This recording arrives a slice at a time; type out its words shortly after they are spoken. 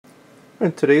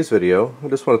In today's video, I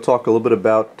just want to talk a little bit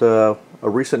about a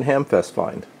recent Hamfest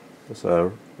find. It's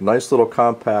a nice little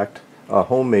compact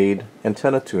homemade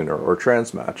antenna tuner, or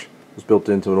Transmatch. It was built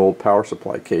into an old power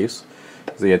supply case.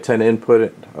 The antenna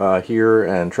input here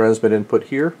and transmit input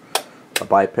here, a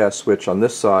bypass switch on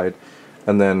this side,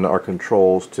 and then our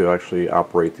controls to actually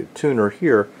operate the tuner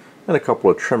here, and a couple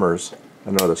of trimmers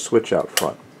and another switch out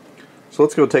front. So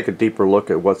let's go take a deeper look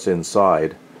at what's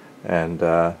inside and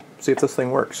see if this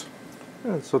thing works.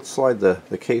 So let's slide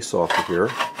the case off of here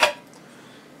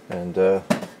and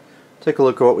take a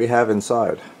look at what we have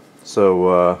inside.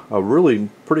 So a really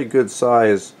pretty good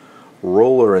size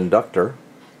roller inductor,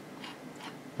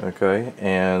 okay,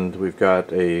 and we've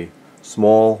got a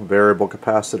small variable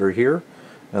capacitor here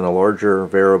and a larger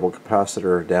variable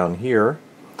capacitor down here.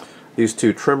 These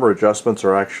two trimmer adjustments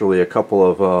are actually a couple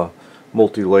of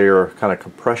multi-layer kind of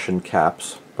compression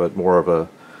caps, but more of a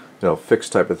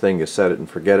fixed type of thing, you set it and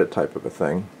forget it type of a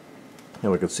thing.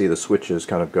 And we can see the switches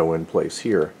kind of go in place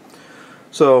here.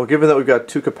 So given that we've got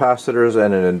two capacitors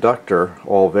and an inductor,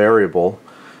 all variable,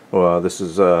 this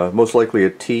is most likely a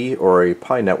T or a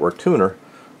pi network tuner.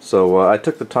 So I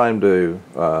took the time to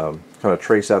kind of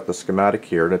trace out the schematic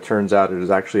here, and it turns out it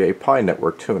is actually a pi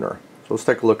network tuner. So let's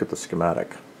take a look at the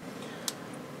schematic.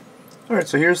 Alright,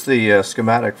 so here's the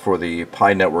schematic for the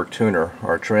pi network tuner.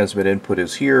 Our transmit input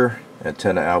is here,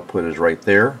 antenna output is right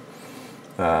there,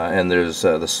 and there's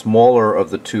the smaller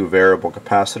of the two variable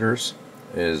capacitors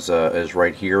is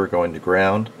right here going to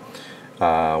ground.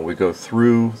 We go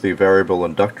through the variable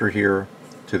inductor here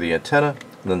to the antenna,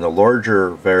 and then the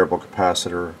larger variable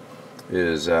capacitor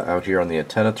is out here on the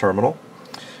antenna terminal,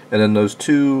 and then those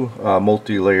two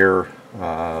multi-layer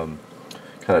kind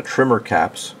of trimmer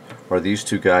caps are these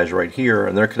two guys right here,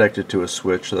 and they're connected to a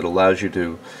switch that allows you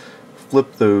to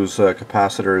flip those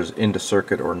capacitors into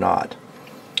circuit or not.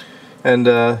 And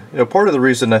part of the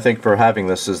reason I think for having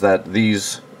this is that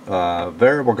these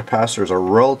variable capacitors are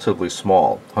relatively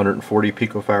small, 140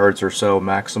 picofarads or so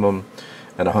maximum,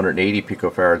 and 180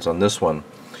 picofarads on this one.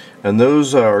 And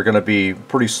those are going to be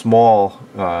pretty small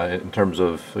in terms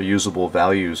of usable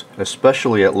values,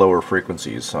 especially at lower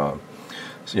frequencies.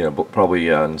 Probably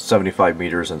 75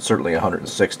 meters and certainly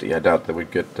 160. I doubt that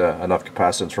we'd get enough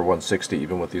capacitance for 160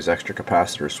 even with these extra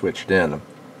capacitors switched in.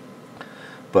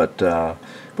 But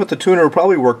the tuner will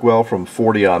probably work well from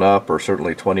 40 on up, or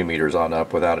certainly 20 meters on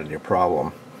up, without any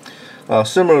problem.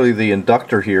 Similarly, the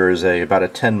inductor here is about a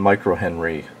 10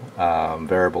 microhenry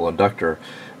variable inductor,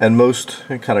 and most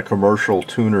kind of commercial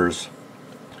tuners,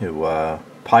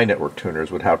 pi network tuners,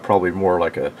 would have probably more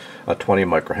like a 20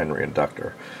 microhenry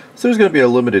inductor. So there's going to be a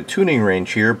limited tuning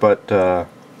range here, but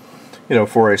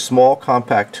for a small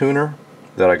compact tuner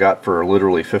that I got for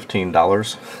literally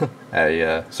 $15,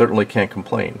 I certainly can't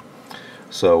complain.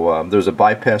 So there's a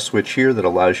bypass switch here that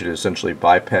allows you to essentially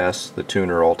bypass the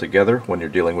tuner altogether when you're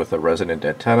dealing with a resonant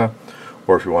antenna,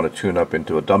 or if you want to tune up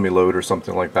into a dummy load or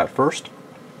something like that first,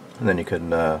 and then you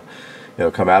can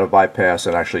come out of bypass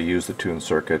and actually use the tune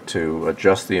circuit to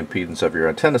adjust the impedance of your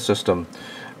antenna system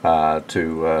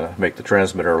to make the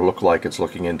transmitter look like it's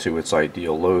looking into its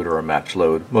ideal load or a match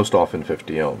load, most often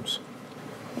 50 ohms.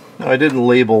 Now, I didn't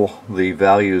label the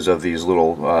values of these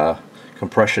little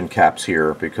compression caps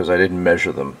here because I didn't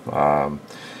measure them. I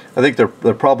think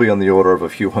they're probably on the order of a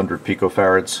few hundred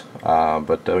picofarads,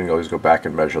 but we can always go back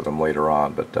and measure them later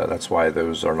on, but that's why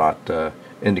those are not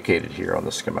indicated here on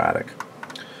the schematic.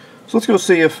 So let's go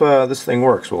see if this thing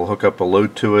works. We'll hook up a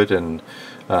load to it and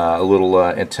a little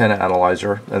antenna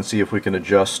analyzer and see if we can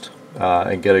adjust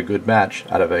and get a good match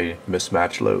out of a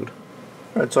mismatched load.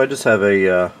 Alright, so I just have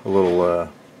a little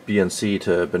BNC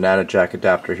to banana jack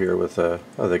adapter here with I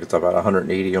think it's about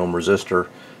 180 ohm resistor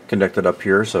connected up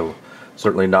here, so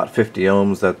certainly not 50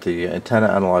 ohms that the antenna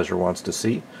analyzer wants to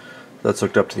see. That's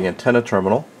hooked up to the antenna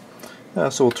terminal.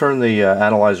 So we'll turn the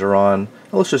analyzer on.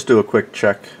 Let's just do a quick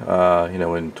check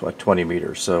in 20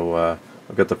 meters. So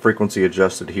I've got the frequency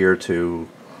adjusted here to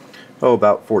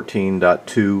about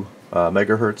 14.2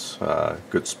 megahertz,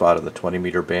 good spot in the 20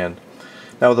 meter band.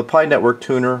 Now with a pi network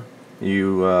tuner,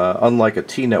 you unlike a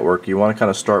T network, you want to kind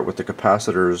of start with the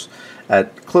capacitors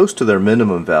at close to their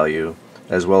minimum value,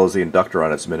 as well as the inductor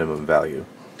on its minimum value.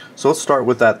 So let's start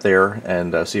with that there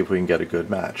and see if we can get a good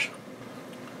match.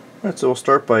 Alright, so we'll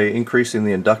start by increasing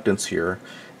the inductance here,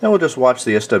 and we'll just watch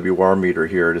the SWR meter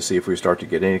here to see if we start to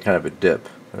get any kind of a dip.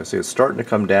 I see it's starting to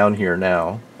come down here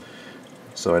now,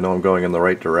 so I know I'm going in the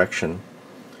right direction,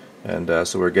 and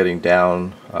so we're getting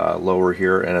down lower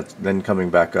here, and it's then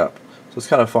coming back up. So let's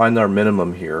kind of find our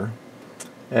minimum here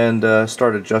and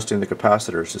start adjusting the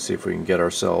capacitors to see if we can get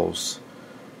ourselves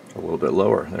a little bit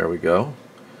lower. There we go.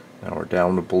 Now we're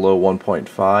down to below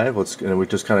 1.5. And we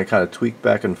just kind of tweak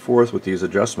back and forth with these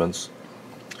adjustments,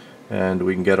 and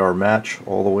we can get our match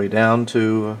all the way down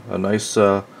to a nice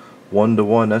 1-to-1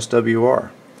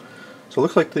 SWR. So it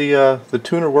looks like the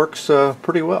tuner works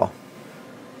pretty well.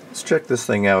 Let's check this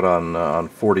thing out on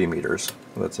 40 meters.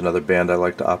 That's another band I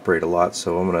like to operate a lot,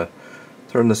 so I'm going to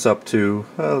turn this up to,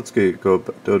 let's go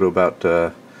to about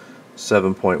 7.14,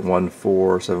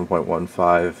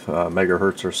 7.15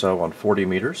 megahertz or so on 40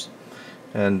 meters.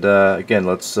 And again,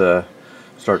 let's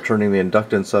start turning the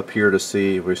inductance up here to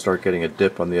see if we start getting a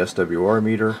dip on the SWR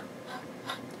meter.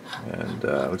 And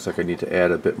looks like I need to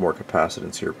add a bit more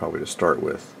capacitance here probably to start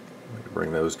with.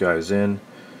 Bring those guys in,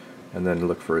 and then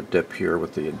look for a dip here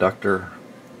with the inductor.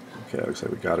 Okay, looks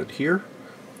like we got it here.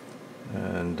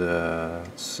 And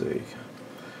let's see.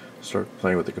 Start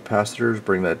playing with the capacitors,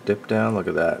 bring that dip down. Look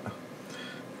at that.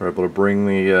 We're able to bring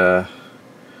the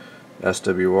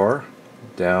SWR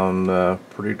down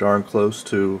pretty darn close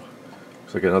to,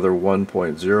 looks like another 1.0,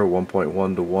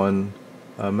 1.1 to 1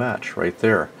 match right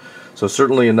there. So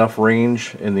certainly enough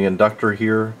range in the inductor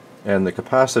here and the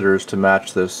capacitors to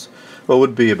match this. Well, it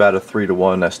would be about a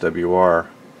 3-to-1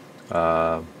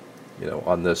 SWR, you know,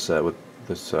 on this with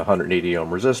this 180 ohm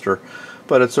resistor.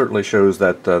 But it certainly shows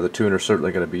that the tuner is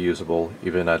certainly going to be usable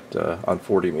even at on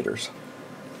 40 meters.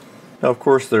 Now, of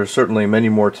course, there's certainly many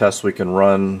more tests we can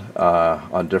run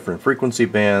on different frequency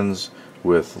bands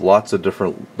with lots of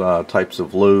different types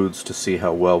of loads to see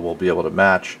how well we'll be able to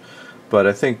match. But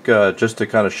I think just to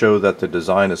kind of show that the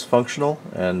design is functional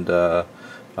and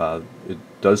it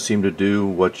does seem to do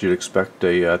what you'd expect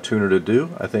a tuner to do,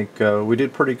 I think we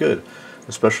did pretty good.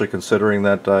 Especially considering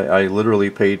that I literally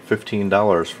paid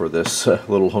 $15 for this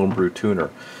little homebrew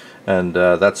tuner, and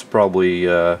that's probably you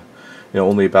know,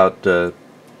 only about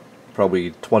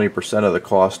probably 20% of the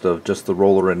cost of just the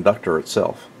roller inductor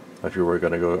itself. If you were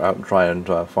going to go out and try and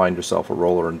find yourself a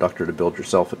roller inductor to build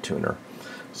yourself a tuner,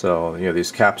 so you know,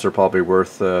 these caps are probably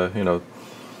worth you know,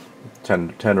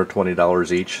 $10 or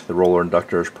 $20 each. The roller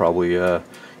inductor is probably you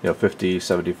know, $50,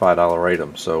 $75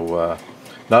 item. So.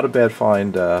 Not a bad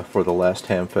find for the last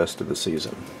Hamfest of the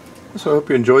season. So I hope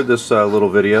you enjoyed this little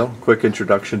video. Quick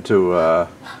introduction to a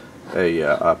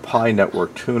Pi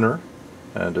network tuner,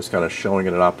 and just kind of showing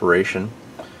it in operation.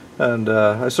 And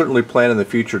I certainly plan in the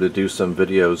future to do some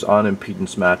videos on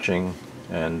impedance matching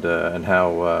and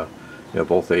how you know,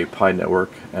 both a Pi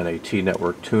network and a T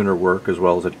network tuner work, as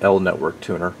well as an L network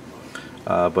tuner.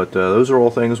 But those are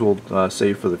all things we'll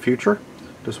save for the future.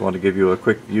 Just wanted to give you a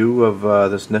quick view of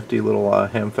this nifty little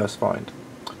Hamfest find.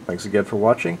 Thanks again for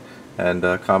watching, and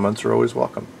comments are always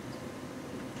welcome.